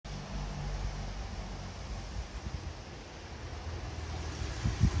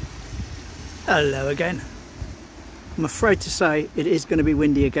Hello again. I'm afraid to say it is going to be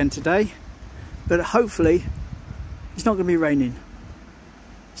windy again today, but hopefully it's not going to be raining.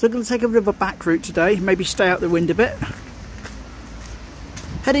 So I'm going to take a bit of a back route today, maybe stay out the wind a bit.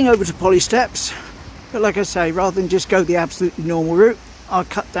 Heading over to Polly Steps, but like I say, rather than just go the absolutely normal route, I'll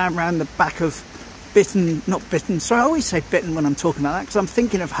cut down around the back of Bitton, not Bitton, sorry I always say Bitton when I'm talking about that because I'm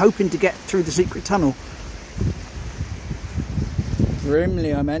thinking of hoping to get through the secret tunnel.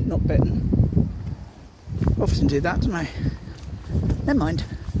 Brimley I meant, not Bitton. Often do that, don't I? Never mind.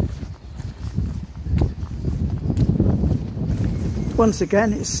 Once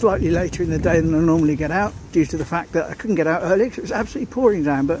again, it's slightly later in the day than I normally get out due to the fact that I couldn't get out early because it was absolutely pouring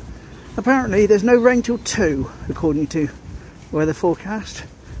down, but apparently there's no rain till 2 according to weather forecast.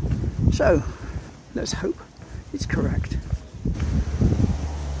 So let's hope it's correct.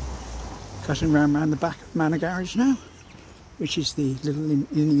 Cutting round the back of Manor Garage now, which is the little in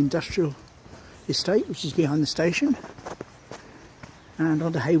the industrial estate which is behind the station, and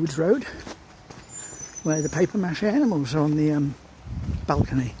onto Heywoods Road where the paper mache animals are on the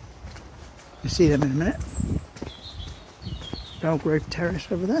balcony. You'll see them in a minute. Belgrave Terrace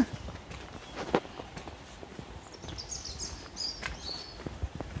over there.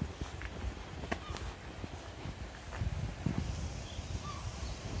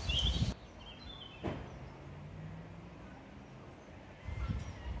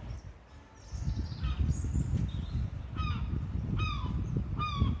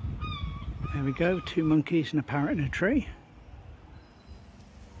 There we go, 2 monkeys and a parrot in a tree,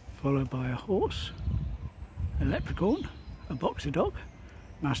 followed by a horse, a leprechaun, a boxer dog,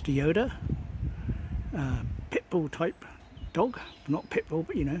 Master Yoda, a pit bull type dog, not pit bull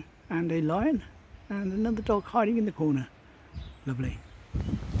but you know, and a lion, and another dog hiding in the corner. Lovely.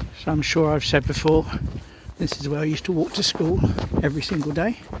 So I'm sure I've said before, this is where I used to walk to school every single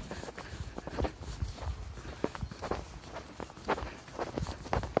day.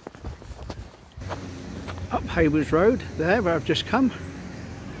 Up Heywoods Road, there where I've just come,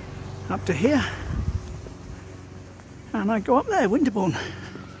 up to here, and I go up there, Winterbourne,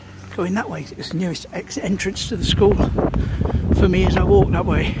 going that way. It's the nearest exit entrance to the school for me as I walk that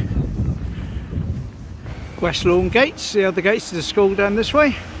way. West Lawn gates, the other gates to the school down this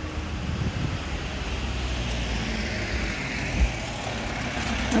way.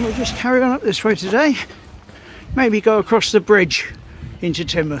 And we'll just carry on up this way today, maybe go across the bridge into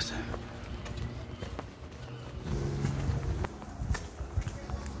Teignmouth.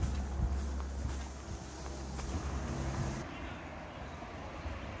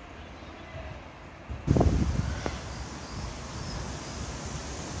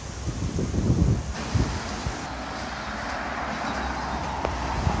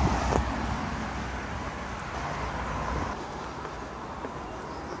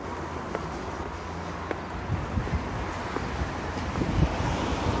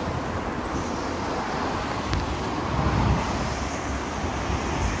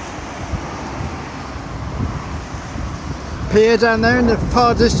 Pier down there in the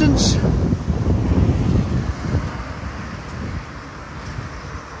far distance.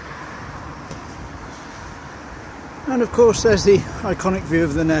 And of course there's the iconic view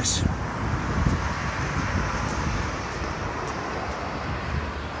of the Ness.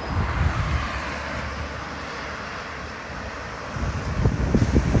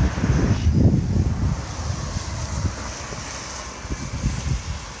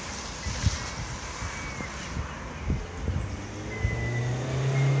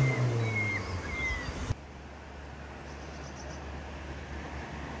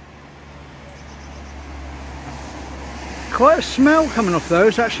 Quite a smell coming off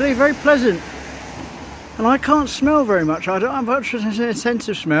those, actually, very pleasant. And I can't smell very much, I don't have much of a sense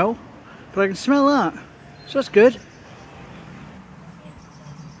of smell, but I can smell that, so that's good.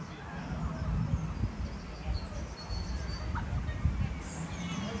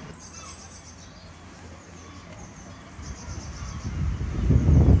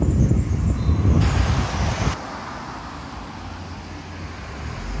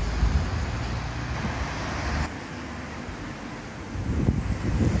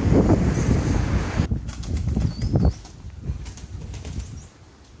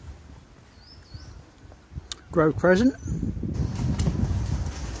 Crescent.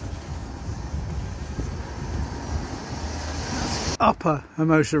 Upper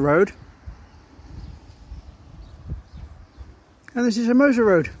Hermosa Road. And this is Hermosa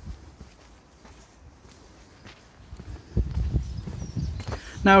Road.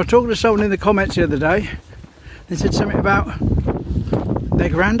 Now I was talking to someone in the comments the other day. They said something about their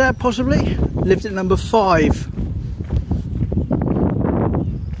granddad possibly lived at number 5.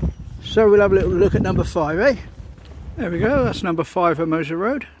 So we'll have a little look at number 5, eh? There we go, that's number 5 Hermosa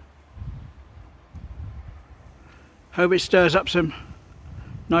Road. Hope it stirs up some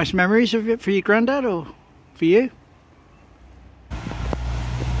nice memories of it for your granddad or for you.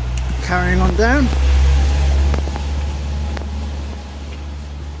 Carrying on down.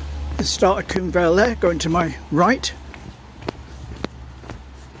 The start of Coombe Vale there, going to my right.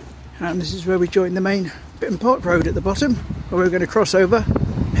 And this is where we join the main Bitton Park Road at the bottom, where we're going to cross over,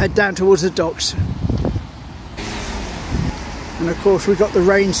 head down towards the docks. And of course we've got the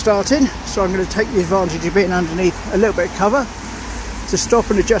rain starting, so I'm going to take the advantage of being underneath a little bit of cover to stop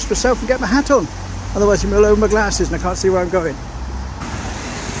and adjust myself and get my hat on. Otherwise I'm going to lower my glasses and I can't see where I'm going.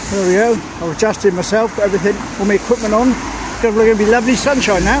 There we go, I've adjusted myself, got everything, all my equipment on. It's going to be lovely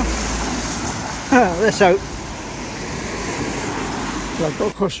sunshine now. Let's hope. So I've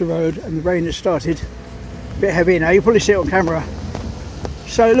got across the road and the rain has started a bit heavy now. You probably see it on camera.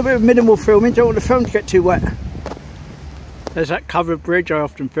 So a little bit of minimal filming, don't want the film to get too wet. There's that covered bridge I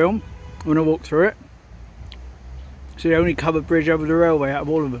often film when I walk through it. It's the only covered bridge over the railway out of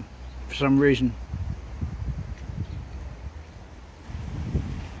all of them, for some reason.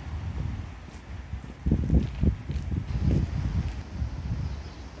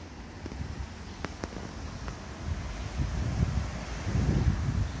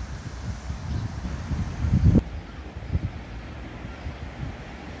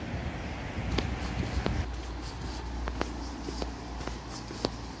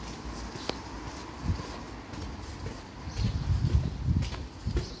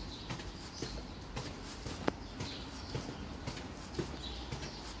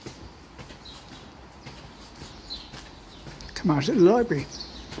 Come out at the library.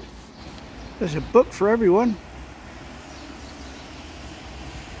 There's a book for everyone.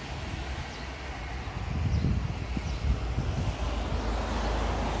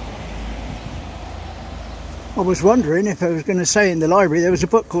 I was wondering if I was going to say in the library there was a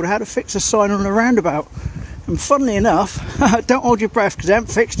book called How to Fix a Sign on a Roundabout. And funnily enough, don't hold your breath because I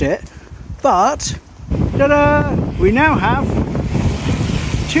haven't fixed it, but ta-da! We now have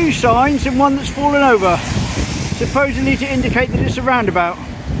 2 signs and one that's fallen over. Supposedly to indicate that it's a roundabout.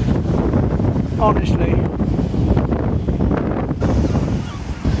 Honestly.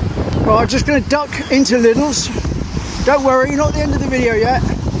 Right, I'm just going to duck into Lidls. Don't worry, you're not at the end of the video yet.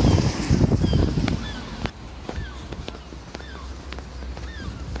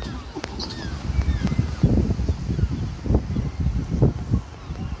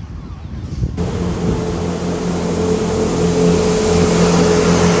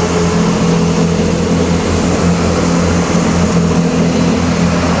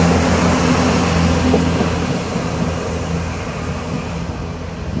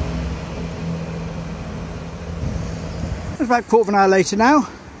 About a quarter of an hour later now,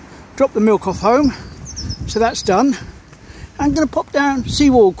 drop the milk off home, so that's done. I'm going to pop down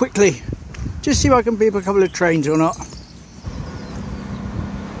Seawall quickly, just see if I can beep a couple of trains or not.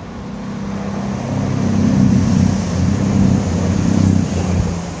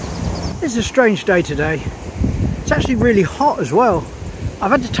 It's a strange day today. It's actually really hot as well.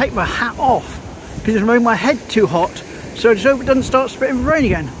 I've had to take my hat off because it's made my head too hot, so just hope it doesn't start spitting rain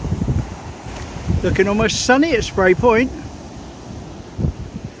again. Looking almost sunny at Sprey Point.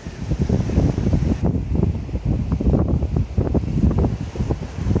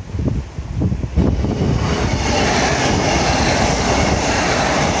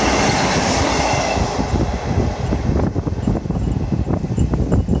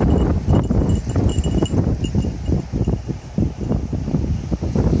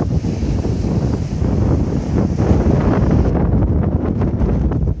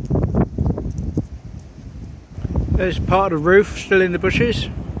 There's part of the roof still in the bushes.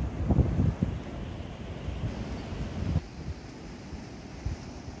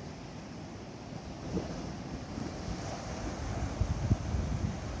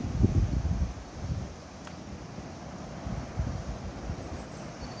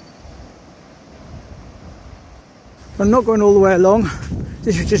 I'm not going all the way along.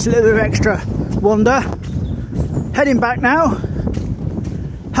 This was just a little bit of extra wander. Heading back now.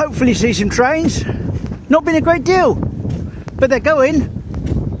 Hopefully see some trains. Not been a great deal, but they're going.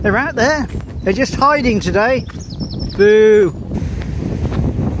 They're out there. They're just hiding today. Boo.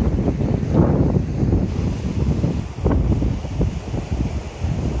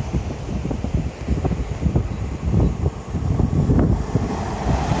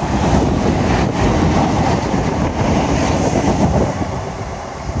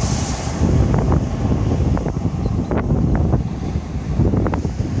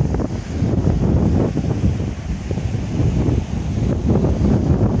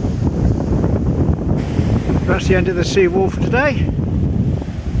 the end of the seawall for today.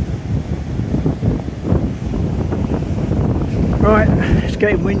 Right, it's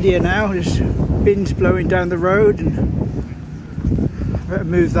getting windier now. There's winds blowing down the road, and better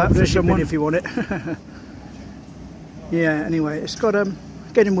move that for someone if you want it. Yeah, anyway, it's got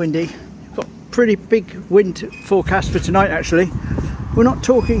getting windy. Got pretty big wind forecast for tonight actually. We're not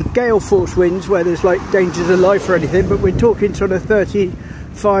talking gale force winds where there's like danger to life or anything, but we're talking sort of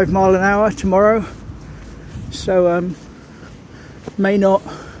 35 mile an hour tomorrow. So may not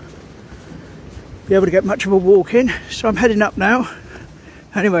be able to get much of a walk in, so I'm heading up now.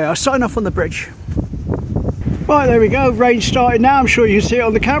 Anyway, I'll sign off on the bridge. Right, there we go, rain starting now. I'm sure you can see it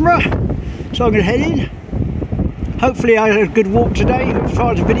on the camera, so I'm going to head in. Hopefully I had a good walk today as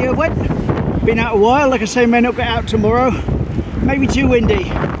far as the video went. Been out a while, like I say, may not get out tomorrow, maybe too windy.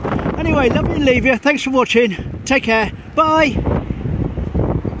 Anyway, love you and leave you. Thanks for watching, take care, bye.